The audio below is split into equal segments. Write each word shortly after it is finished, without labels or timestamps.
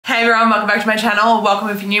Hey everyone, welcome back to my channel. Welcome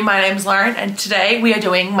if you're new, my name is Lauren and today we are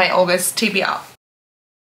doing my August TBR.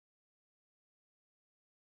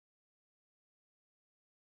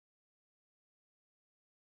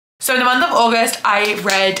 So in the month of August, I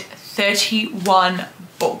read 31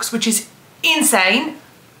 books, which is insane,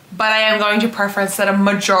 but I am going to preference that a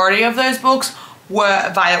majority of those books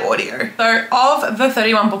were via audio. So of the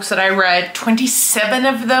 31 books that I read, 27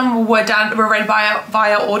 of them were read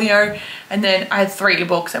via audio, and then I had 3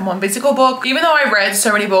 ebooks and 1 physical book. Even though I read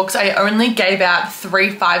so many books, I only gave out 3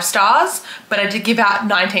 5 stars, but I did give out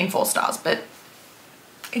 19 4 stars, but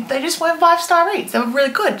they just weren't 5-star reads. They were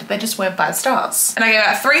really good. They just weren't 5 stars. And I gave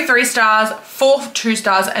out 3 3 stars, 4 2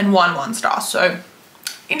 stars, and 1 1 star. So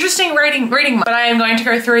interesting reading, but I am going to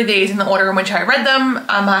go through these in the order in which I read them.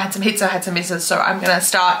 I had some hits, I had some misses, so I'm gonna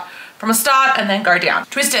start from a start and then go down.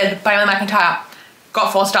 Twisted by Emily McIntyre,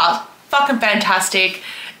 got 4 stars. Fucking fantastic.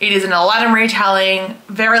 It is an Aladdin retelling,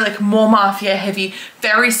 very like more mafia heavy,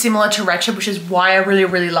 very similar to Wretched, which is why I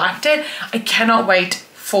really liked it. I cannot wait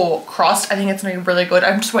for Crossed. I think it's gonna be really good.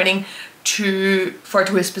 I'm just waiting for it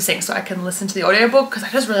to whisper sync so I can listen to the audiobook because I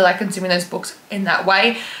just really like consuming those books in that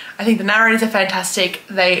way. I think the narrators are fantastic.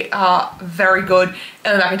 They are very good.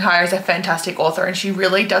 Emily McIntyre is a fantastic author and she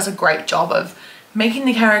really does a great job of making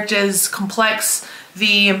the characters complex.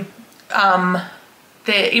 Even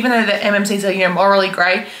though the MMCs are, you know, morally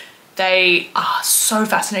grey, they are so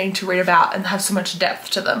fascinating to read about and have so much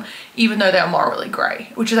depth to them, even though they're morally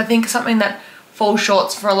grey, which is I think something that falls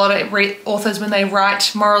short for a lot of authors when they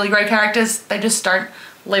write morally grey characters. They just don't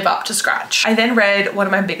live up to scratch. I then read one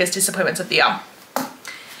of my biggest disappointments of the year.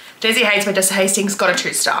 Daisy Hates by Dessa Hastings, got a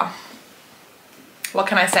 2 star. What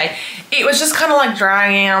can I say? It was just kind of like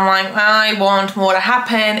dragging. I'm like, I want more to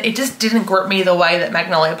happen. It just didn't grip me the way that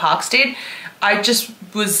Magnolia Parks did. I just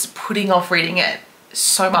was putting off reading it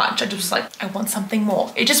so much. I just was like, I want something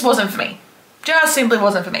more. It just wasn't for me. Just simply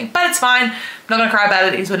wasn't for me. But it's fine. I'm not gonna cry about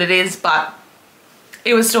it. It is what it is, but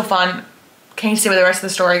it was still fun. Can you see where the rest of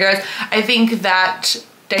the story goes? I think that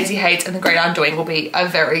Daisy Hates and the Great Undoing will be a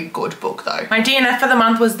very good book though. My DNF for the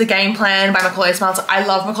month was The Game Plan by Macaulay Smeltzer. I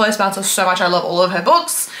love Macaulay Smeltzer so much. I love all of her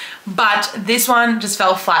books, but this one just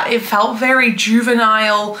fell flat. It felt very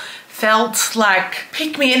juvenile, felt like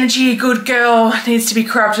pick me energy, good girl needs to be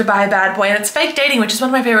corrupted by a bad boy, and it's fake dating, which is one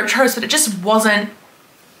of my favorite tropes, but it just wasn't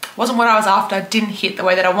what I was after. It didn't hit the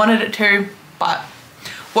way that I wanted it to, but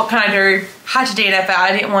what can I do? Had to DNF it.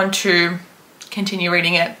 I didn't want to continue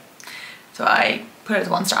reading it, so I put it as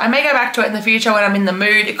 1 star. I may go back to it in the future when I'm in the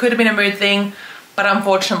mood. It could have been a mood thing, but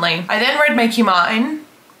unfortunately. I then read Make You Mine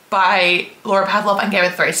by Laura Pavlov and gave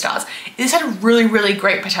it 3 stars. This had really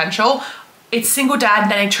great potential. It's single dad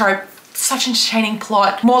nanny trope, such entertaining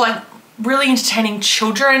plot, more like really entertaining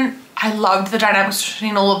children. I loved the dynamics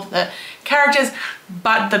between all of the characters,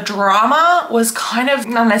 but the drama was kind of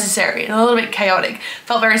unnecessary and a little bit chaotic.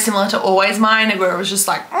 Felt very similar to Always Mine, where it was just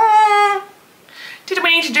like, did we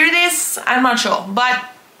need to do this? I'm not sure, but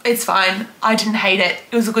it's fine. I didn't hate it.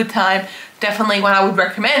 It was a good time. Definitely one I would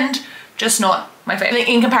recommend, just not my favorite.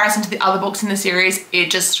 In comparison to the other books in the series, it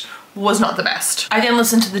just was not the best. I then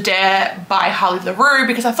listened to The Dare by Harley LaRue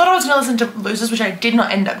because I thought I was gonna listen to Losers, which I did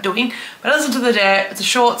not end up doing, but I listened to The Dare. It's a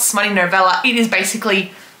short, smutty novella. It is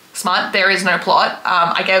basically smut. There is no plot.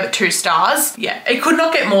 I gave it 2 stars. Yeah, it could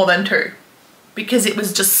not get more than 2. Because it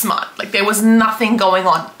was just smut. Like there was nothing going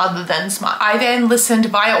on other than smut. I then listened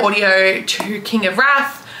via audio to King of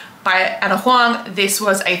Wrath by Anna Huang. This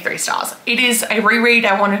was a 3 stars. It is a reread.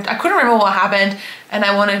 I couldn't remember what happened and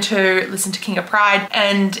I wanted to listen to King of Pride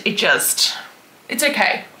and it's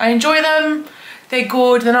okay. I enjoy them. They're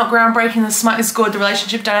good. They're not groundbreaking. The smut is good. The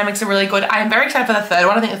relationship dynamics are really good. I am very excited for the 3rd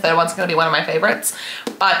one. I think the 3rd one's gonna be one of my favorites,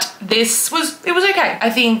 but it was okay. I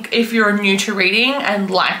think if you're new to reading and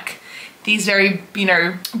like these very, you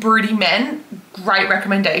know, broody men, great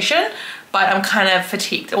recommendation, but I'm kind of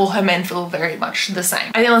fatigued. All her men feel very much the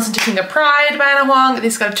same. I then listened to King of Pride by Anna Huang.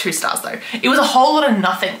 This got 2 stars though. It was a whole lot of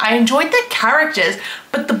nothing. I enjoyed the characters,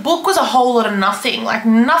 but the book was a whole lot of nothing. Like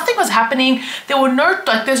nothing was happening.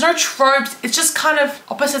 There's no tropes. It's just kind of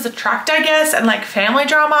opposites attract, I guess, and like family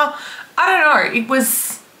drama. I don't know, it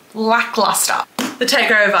was lackluster. The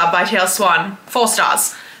Takeover by T.L. Swan, 4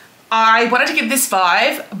 stars. I wanted to give this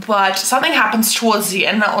 5, but something happens towards the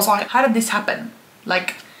end and I was like, how did this happen?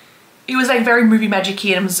 Like, it was like very movie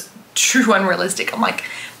magic-y and it was too unrealistic. I'm like,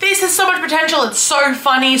 this has so much potential. It's so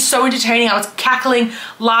funny, so entertaining. I was cackling,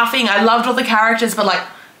 laughing. I loved all the characters, but like,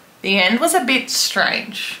 the end was a bit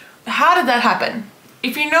strange. How did that happen?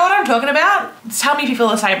 If you know what I'm talking about, tell me if you feel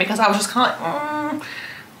the same, because I was just kind of like,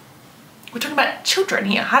 we're talking about children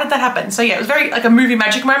here. How did that happen? So yeah, it was very like a movie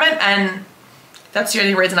magic moment and That's the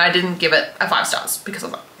only reason I didn't give it a 5 stars, because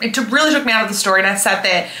of it. It really took me out of the story, and I sat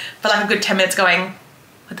there for like a good 10 minutes going,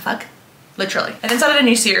 what the fuck? Literally. And then started a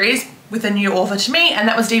new series with a new author to me, and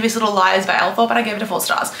that was Devious Little Liars by Elle Thorpe, and I gave it a 4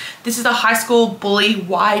 stars. This is the high school bully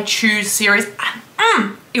Why Choose series,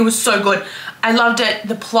 and it was so good. I loved it.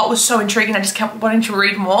 The plot was so intriguing. I just kept wanting to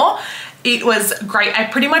read more. It was great. I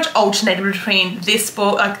pretty much alternated between this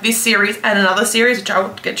book, like this series, and another series, which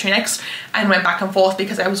I'll get to next, and went back and forth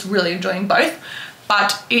because I was really enjoying both.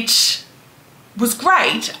 But it was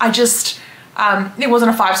great. I just, it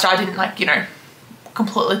wasn't a 5 star. I didn't like, you know,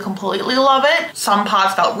 completely love it. Some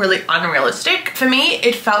parts felt really unrealistic. For me,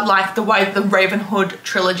 it felt like the way the Ravenhood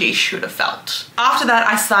trilogy should have felt. After that,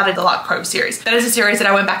 I started the Lark Cove series. That is a series that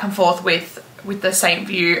I went back and forth with the St.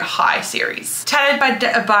 View High series. Tattered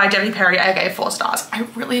by Debbie Perry, I gave 4 stars. I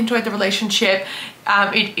really enjoyed the relationship.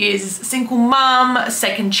 It is single mum,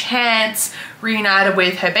 second chance, reunited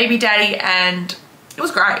with her baby daddy, and it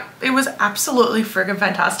was great. It was absolutely friggin'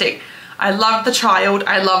 fantastic. I loved the child.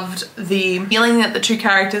 I loved the feeling that the two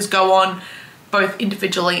characters go on both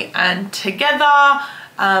individually and together.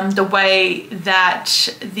 The way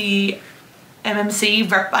that the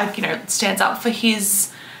MMC, like, you know, stands up for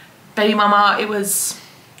his baby mama. It was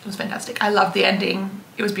fantastic. I loved the ending.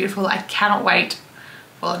 It was beautiful. I cannot wait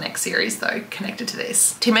for the next series though, connected to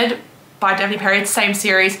this. Timid by Debbie Perry, it's the same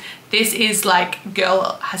series. This is like,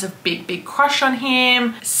 girl has a big crush on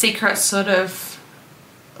him. Secret sort of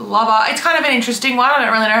lover. It's kind of an interesting one. I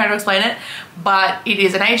don't really know how to explain it, but it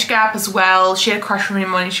is an age gap as well. She had a crush on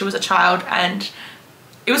him when she was a child, and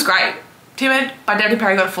it was great. Timid by Debbie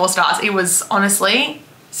Perry got 4 stars. It was honestly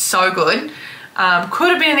so good. Could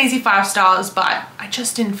have been an easy 5 stars, but I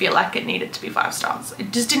just didn't feel like it needed to be 5 stars.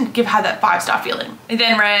 It just didn't have that 5-star feeling. I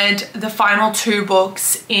then read the final 2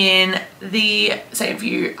 books in the St.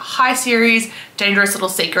 View High series, Dangerous Little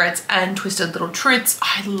Secrets and Twisted Little Truths.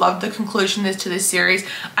 I loved the conclusion to this series.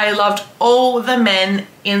 I loved all the men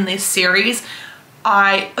in this series.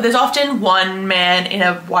 There's often one man in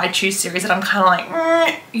a Why Choose series that I'm kind of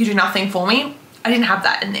like, you do nothing for me. I didn't have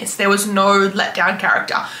that in this. There was no letdown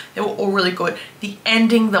character. They were all really good. The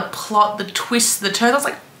ending, the plot, the twists, the turns, I was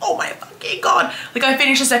like, oh my fucking God. Like, I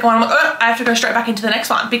finished the second one, I'm like, oh, I have to go straight back into the next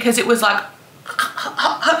one, because it was like,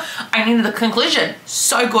 I needed the conclusion.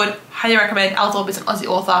 So good. Highly recommend. Elle Thorpe is an Aussie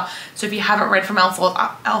author, so if you haven't read from Elle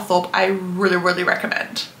Thorpe, I really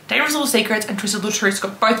recommend. Dangerous Little Secrets and Twisted Little Truths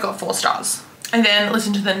both got 4 stars. And then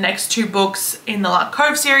listen to the next 2 books in the Lark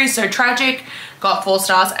Cove series. So Tragic got 4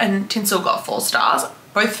 stars and Tinsel got 4 stars.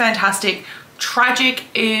 Both fantastic. Tragic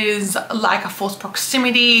is like a forced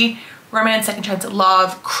proximity, romance, second chance at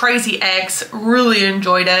love, crazy ex, really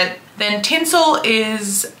enjoyed it. Then Tinsel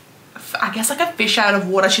is, I guess, like a fish out of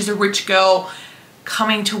water. She's a rich girl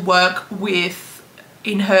coming to work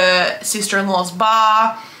in her sister-in-law's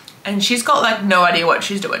bar, and she's got like no idea what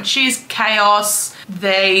she's doing. She's chaos.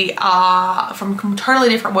 They are from totally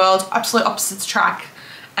different worlds, absolute opposites track,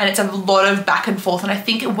 and it's a lot of back and forth, and I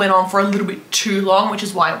think it went on for a little bit too long, which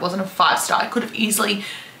is why it wasn't a 5 star. It could have easily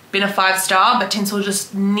been a 5 star, but Tinsel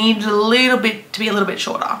just needed a little bit to be a little bit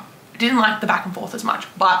shorter. I didn't like the back and forth as much,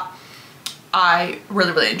 but I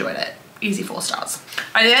really enjoyed it. Easy 4 stars.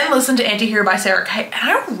 I then listened to Antihero by Sarah Kate, and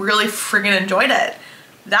I really friggin' enjoyed it.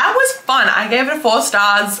 That was fun. I gave it a 4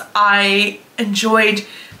 stars. I enjoyed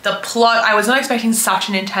the plot. I was not expecting such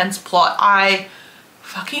an intense plot. I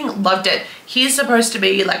fucking loved it. He's supposed to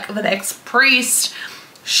be like the next priest.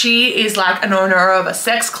 She is like an owner of a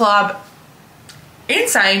sex club.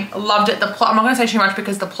 Insane. Loved it. The plot, I'm not gonna say too much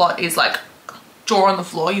because the plot is like jaw on the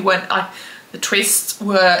floor. The twists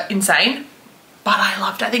were insane, but I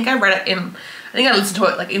loved it. I think I read it I listened to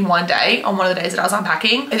it like in one day, on one of the days that I was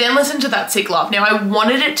unpacking. I then listened to That Sick Love. Now, I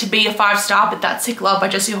wanted it to be a 5 star, but That Sick Love by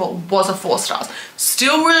Jessie Hall was a 4 stars.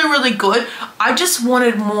 Still really good. I just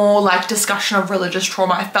wanted more like discussion of religious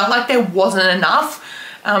trauma. I felt like there wasn't enough.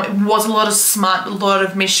 It was a lot of smut, a lot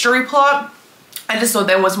of mystery plot. I just thought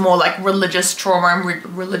there was more like religious trauma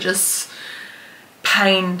and religious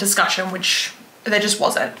pain discussion, which there just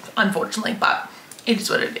wasn't, unfortunately, but it is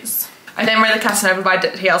what it is. I then read The Casanova by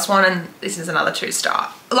T.L. Swan, and this is another 2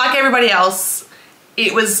 star. Like everybody else,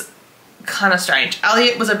 it was kind of strange.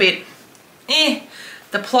 Elliot was a bit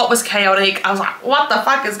The plot was chaotic. I was like, what the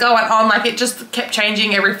fuck is going on? Like, it just kept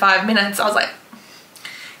changing every 5 minutes. I was like,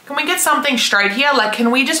 can we get something straight here? Like,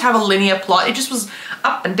 can we just have a linear plot? It just was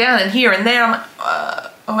up and down and here and there. I'm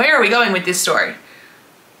like, where are we going with this story?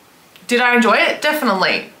 Did I enjoy it?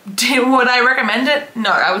 Definitely. Would I recommend it? No,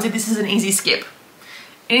 I would say this is an easy skip.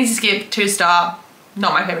 An easy skip, 2 star,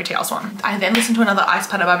 not my favorite T.L. Swan. I then listened to another Ice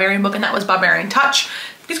Planet Barbarian book, and that was Barbarian Touch.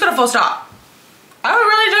 It's got a 4 star. I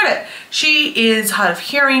really enjoyed it. She is hard of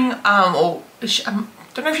hearing, or I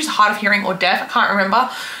don't know if she's hard of hearing or deaf, I can't remember,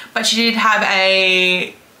 but she did have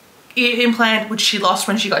a ear implant which she lost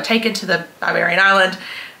when she got taken to the Barbarian Island.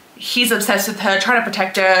 He's obsessed with her, trying to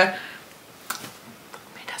protect her.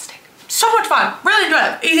 Fantastic. So much fun. Really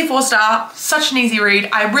enjoyed it. Easy 4-star. Such an easy read.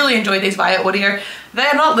 I really enjoyed these via audio. They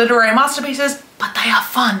are not literary masterpieces, but they are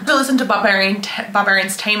fun. To listen to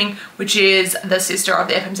Barbarian's Taming, which is the sister of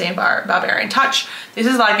the FMC and Barbarian Touch. This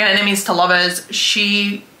is like an enemies to lovers.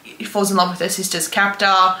 She falls in love with her sister's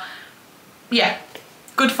captor. Yeah,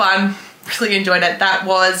 good fun. Really enjoyed it. That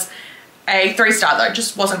was a 3-star though,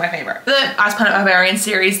 just wasn't my favorite. The Ice Planet Barbarian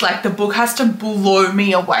series, like the book has to blow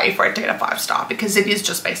me away for it to get a 5-star because it is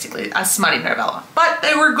just basically a smutty novella. But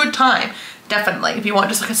they were a good time, definitely. If you want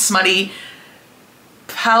just like a smutty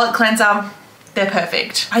palette cleanser, they're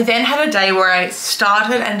perfect. I then had a day where I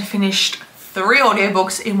started and finished 3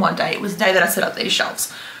 audiobooks in one day. It was the day that I set up these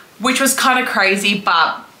shelves, which was kind of crazy,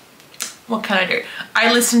 but what can I do?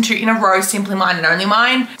 I listened to in a row Simply Mine and Only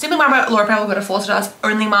Mine. Simply Mine by Laura Pavlov got a 4 stars.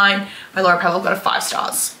 Only Mine by Laura Pavlov got a 5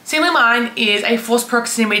 stars. Simply Mine is a forced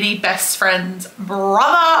proximity best friend's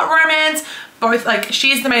brother romance. Both, like,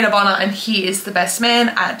 she is the maid of honor and he is the best man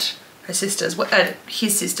at his sister's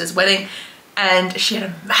wedding. And she had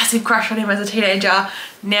a massive crush on him as a teenager.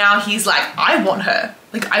 Now he's like, I want her.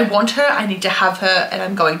 Like, I want her, I need to have her, and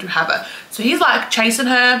I'm going to have her. So he's like chasing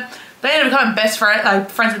her. They end up becoming best friends, like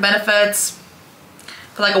friends with benefits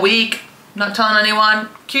for like a week, not telling anyone.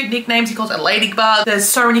 Cute nicknames, he calls her Ladybug. There's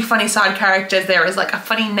so many funny side characters. There is like a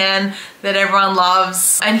funny nan that everyone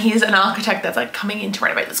loves. And he's an architect that's like coming in to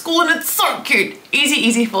renovate the school, and it's so cute.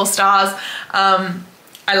 Easy 4 stars.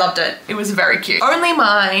 I loved it. It was very cute. Only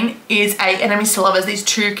Mine is a enemies to lovers. These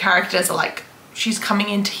 2 characters are like, she's coming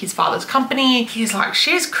into his father's company. He's like,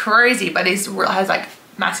 she's crazy, but he has like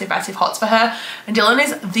massive hots for her. And Dylan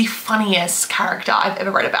is the funniest character I've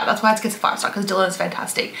ever read about. That's why it gets a 5-star, because Dylan is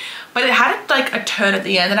fantastic. But it had like a turn at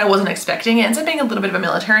the end that I wasn't expecting. It ends up being a little bit of a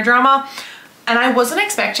military drama, and I wasn't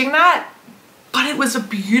expecting that, but it was a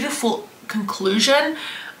beautiful conclusion.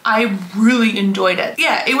 I really enjoyed it.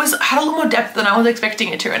 Yeah, it had a lot more depth than I was expecting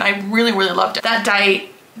it to, and I really loved it. That day,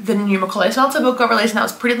 the new Macaulay Smeltzer book got released, and that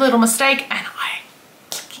was Pretty Little Mistake, and I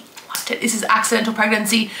loved it. This is Accidental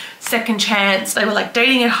Pregnancy, Second Chance. They were like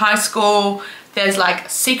dating in high school. There's like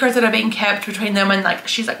secrets that are being kept between them, and like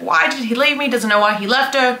she's like, why did he leave me? Doesn't know why he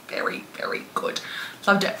left her. Very good.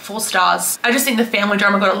 Loved it. 4 stars. I just think the family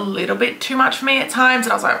drama got a little bit too much for me at times,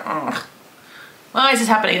 and I was like, why is this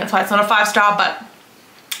happening? That's why it's not a 5-star, but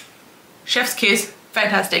chef's kiss,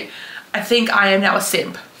 fantastic. I think I am now a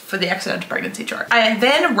simp for the Accidental Pregnancy trope. I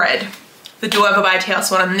then read The Do-Over by T.L.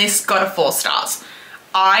 Swan, and this got a 4 stars.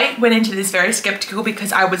 I went into this very skeptical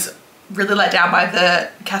because I was really let down by the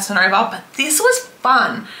Casanova, but this was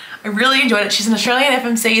fun. I really enjoyed it. She's an Australian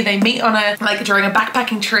FMC. They meet on during a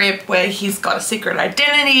backpacking trip where he's got a secret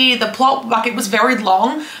identity. The plot, like, it was very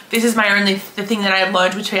long. This is the thing that I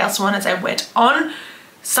learned with T.L. Swan as I went on.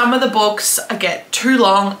 Some of the books get too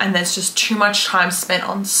long, and there's just too much time spent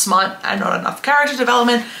on smut and not enough character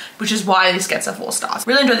development, which is why this gets a 4 stars.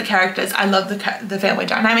 Really enjoyed the characters. I love the family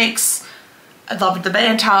dynamics. I loved the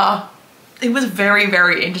banter. It was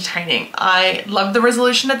very entertaining. I loved the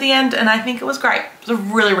resolution at the end, and I think it was great. It was a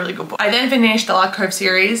really good book. I then finished the Lark Cove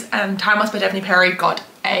series, and Time Lost by Daphne Perry got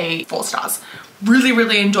a 4 stars.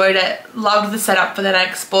 Really enjoyed it. Loved the setup for the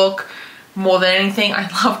next book. More than anything, I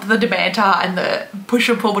loved the banter and the push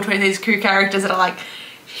and pull between these 2 characters that are like,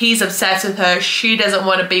 he's obsessed with her, she doesn't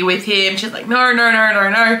want to be with him, she's like, no,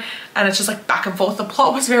 and it's just like back and forth. The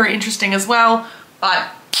plot was very interesting as well, but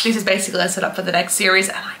this is basically a setup for the next series,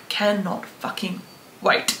 and I cannot fucking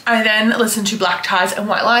wait. I then listened to Black Ties and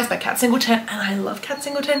White Lies by Kat Singleton, and I love Kat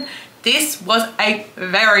Singleton. This was a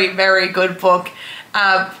very good book.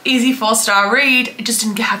 Easy 4-star read. It just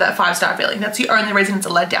didn't have that 5-star feeling. That's the only reason it's a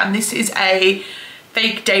letdown. This is a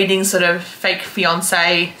fake dating, sort of fake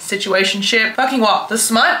fiance situationship. Fucking what? The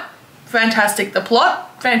smut? Fantastic. The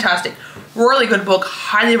plot? Fantastic. Really good book.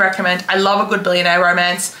 Highly recommend. I love a good billionaire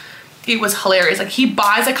romance. It was hilarious. Like, he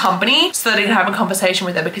buys a company so that he can have a conversation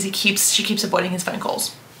with her because she keeps avoiding his phone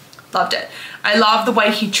calls. Loved it. I love the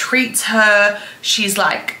way he treats her. She's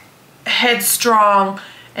like headstrong,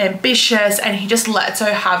 ambitious, and he just lets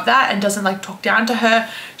her have that and doesn't like talk down to her.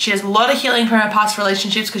 She has a lot of healing from her past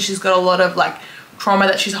relationships because she's got a lot of like trauma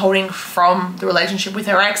that she's holding from the relationship with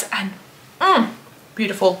her ex, and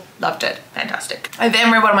beautiful. Loved it. Fantastic. I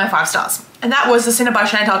then read one of my 5 stars, and that was The Sinner by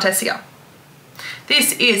Chantal Tessier.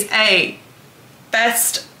 This is a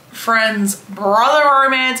best friends brother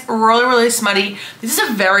romance, really smutty. This is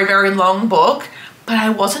a very long book, but I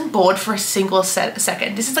wasn't bored for a single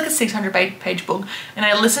second. This is like a 600-page book, and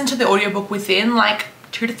I listened to the audiobook within like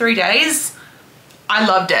 2 to 3 days. I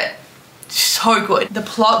loved it. So good. The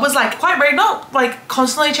plot was like quite very, not like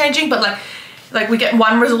constantly changing, but like we get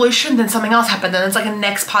one resolution, then something else happened, then it's like a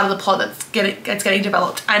next part of the plot that's getting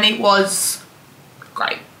developed, and it was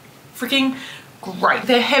great. Freaking great.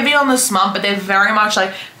 They're heavy on the smut, but they're very much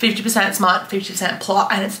like 50% smut, 50%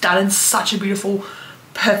 plot, and it's done in such a beautiful,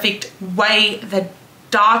 perfect way. The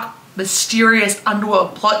dark, mysterious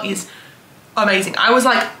underworld plot is amazing. I was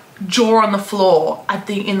like jaw on the floor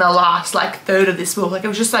in the last like third of this book. Like it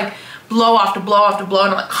was just like blow after blow after blow,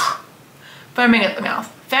 and I'm like foaming at the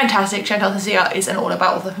mouth. Fantastic. Chantal Hessia is an author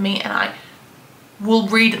author for me, and I will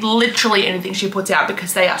read literally anything she puts out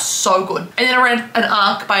because they are so good. And then I read an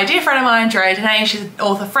arc by a dear friend of mine, Drea Dene. She's an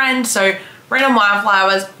author friend. So Rain on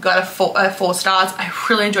Wildflowers got a 4 stars. I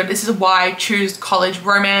really enjoyed it. This is why I choose college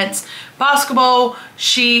romance. Basketball,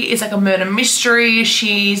 she is like a murder mystery.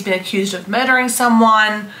 She's been accused of murdering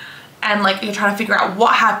someone, and like you're trying to figure out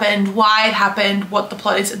what happened, why it happened, what the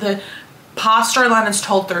plot is. The past storyline is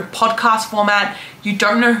told through podcast format. You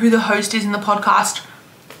don't know who the host is in the podcast.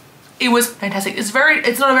 It was fantastic. It's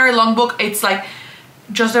not a very long book. It's like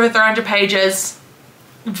just over 300 pages.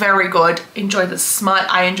 Very good. Enjoyed the smut.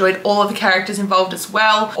 I enjoyed all of the characters involved as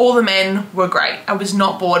well. All the men were great. I was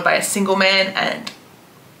not bored by a single man, and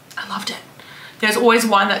I loved it. There's always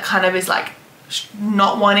one that kind of is like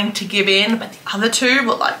not wanting to give in, but the other two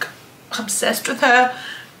were like obsessed with her.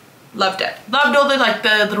 Loved it. Loved all the like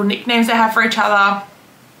the little nicknames they have for each other.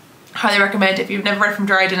 Highly recommend. If you've never read from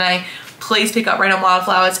Drea Dene, please pick up Rain on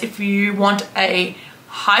Wildflowers. If you want a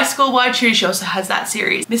high school wide choose, she also has that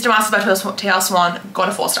series. Mr. Masters by T.R. Swan got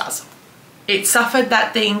a 4 stars. It suffered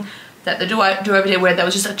that thing that the do-over did, where there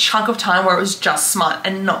was just a chunk of time where it was just smut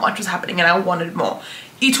and not much was happening, and I wanted more.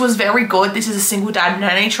 It was very good. This is a single dad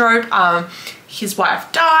nanny trope. His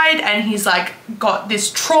wife died, and he's like got this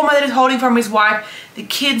trauma that he's holding from his wife. The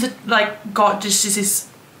kids like got just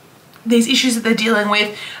these issues that they're dealing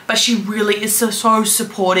with, but she really is so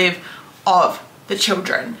supportive of the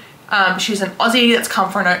children. She's an Aussie that's come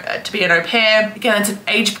for to be an au pair. Again, it's an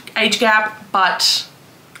age gap, but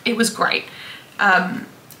it was great.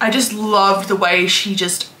 I just loved the way she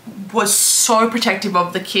just was so protective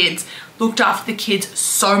of the kids, looked after the kids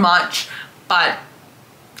so much, but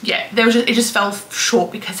yeah, it just fell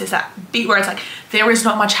short because there's that bit where it's like, there is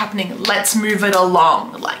not much happening, let's move it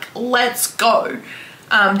along, like let's go.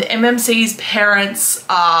 The MMC's parents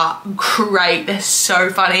are great. They're so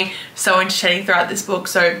funny, so entertaining throughout this book.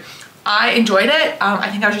 So I enjoyed it. I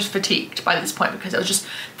think I was just fatigued by this point because it was just,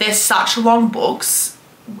 they're such long books,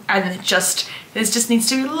 and there just needs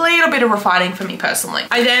to be a little bit of refining for me personally.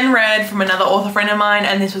 I then read from another author friend of mine,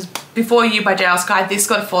 and this was Before You by J.L. Skye. This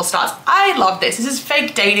got 4 stars. I love this. This is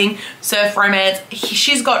fake dating, surf romance.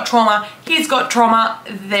 She's got trauma, he's got trauma.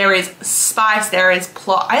 There is spice, there is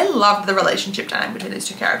plot. I loved the relationship dynamic between these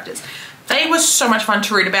two characters. They were so much fun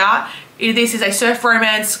to read about. This is a surf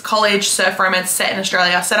romance, college surf romance set in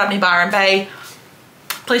Australia, set up near Byron Bay.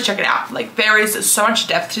 Please check it out. Like, there is so much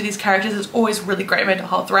depth to these characters. It's always really great mental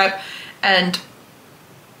health rep, and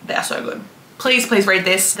they're so good. Please read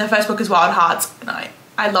this. The first book is Wild Hearts, and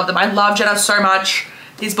I love them. I love Jenna so much.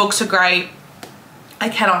 These books are great. I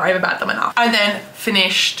cannot rave about them enough. I then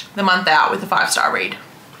finished the month out with a 5-star read,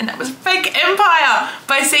 and that was Fake Empire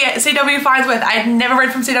by C.W. Farnsworth. I had never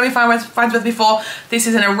read from C.W. Farnsworth before. This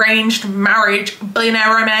is an arranged marriage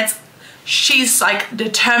billionaire romance. She's like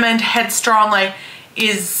determined, headstrong, like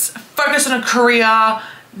is focused on a career.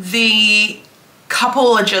 The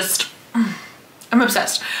couple are just, I'm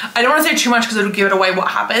obsessed. I don't want to say too much because it'll give it away what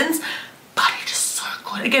happens, but it is so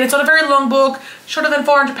good. Again, it's not a very long book, shorter than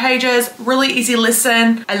 400 pages, really easy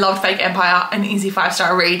listen. I loved Fake Empire, an easy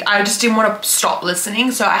 5-star read. I just didn't want to stop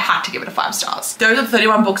listening, so I had to give it a 5 stars. Those are the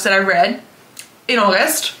 31 books that I read in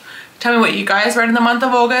August. Tell me what you guys read in the month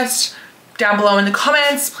of August down below in the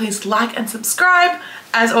comments. Please like and subscribe.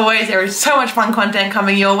 As always, there is so much fun content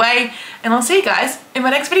coming your way, and I'll see you guys in my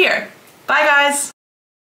next video. Bye guys.